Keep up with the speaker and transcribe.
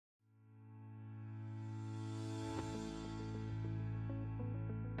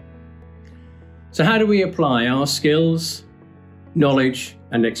So how do we apply our skills, knowledge,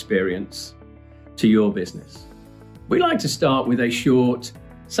 and experience to your business? We like to start with a short,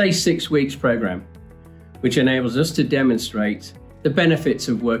 say 6 weeks program, which enables us to demonstrate the benefits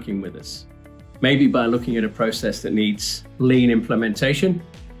of working with us. Maybe by looking at a process that needs lean implementation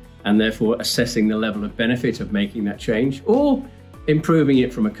and therefore assessing the level of benefit of making that change, or improving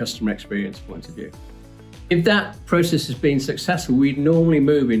it from a customer experience point of view. If that process has been successful, we'd normally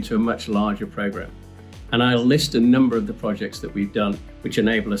move into a much larger program. And I'll list a number of the projects that we've done which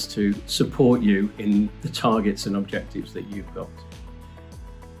enable us to support you in the targets and objectives that you've got.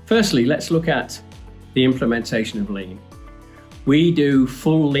 Firstly, let's look at the implementation of lean. We do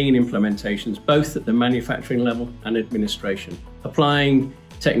full lean implementations, both at the manufacturing level and administration, applying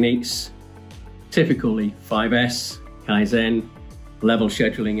techniques, typically 5S, Kaizen, level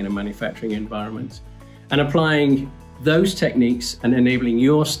scheduling in a manufacturing environment, and applying those techniques and enabling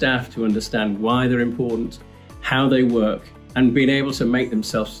your staff to understand why they're important, how they work, and being able to make them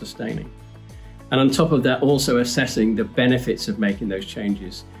self-sustaining. And on top of that, also assessing the benefits of making those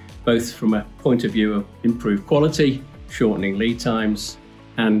changes, both from a point of view of improved quality, shortening lead times,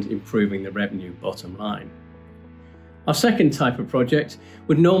 and improving the revenue bottom line. Our second type of project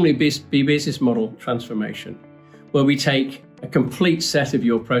would normally be business model transformation, where we take a complete set of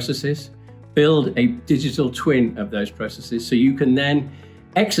your processes, build a digital twin of those processes so you can then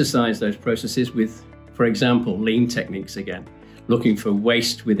exercise those processes with, for example, lean techniques again, looking for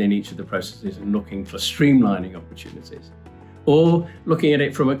waste within each of the processes and looking for streamlining opportunities. Or looking at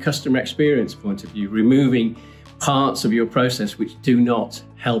it from a customer experience point of view, removing parts of your process which do not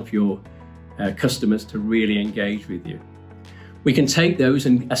help your customers to really engage with you. We can take those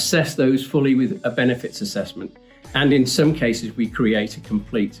and assess those fully with a benefits assessment. And in some cases, we create a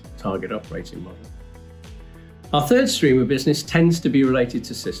complete target operating model. Our third stream of business tends to be related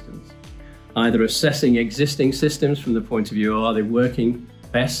to systems, either assessing existing systems from the point of view, are they working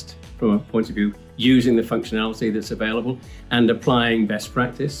best from a point of view, using the functionality that's available and applying best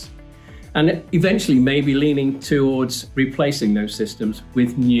practice, and eventually maybe leaning towards replacing those systems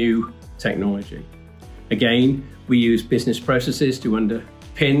with new technology. Again, we use business processes to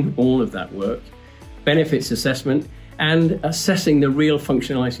underpin all of that work, benefits assessment, and assessing the real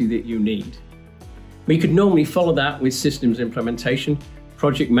functionality that you need. We could normally follow that with systems implementation,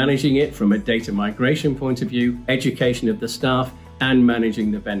 project managing it from a data migration point of view, education of the staff, and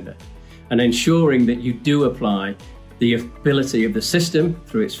managing the vendor, and ensuring that you do apply the ability of the system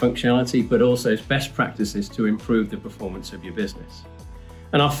through its functionality, but also its best practices to improve the performance of your business.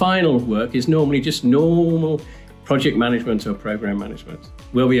 And our final work is normally just normal project management or program management,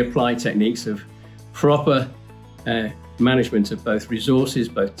 where we apply techniques of proper management of both resources,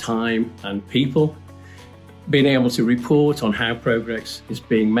 both time and people, being able to report on how progress is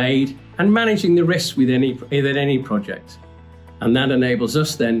being made, and managing the risks within any project. And that enables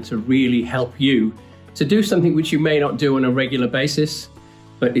us then to really help you to do something which you may not do on a regular basis,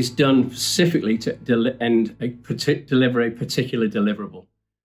 but is done specifically to deliver a particular deliverable.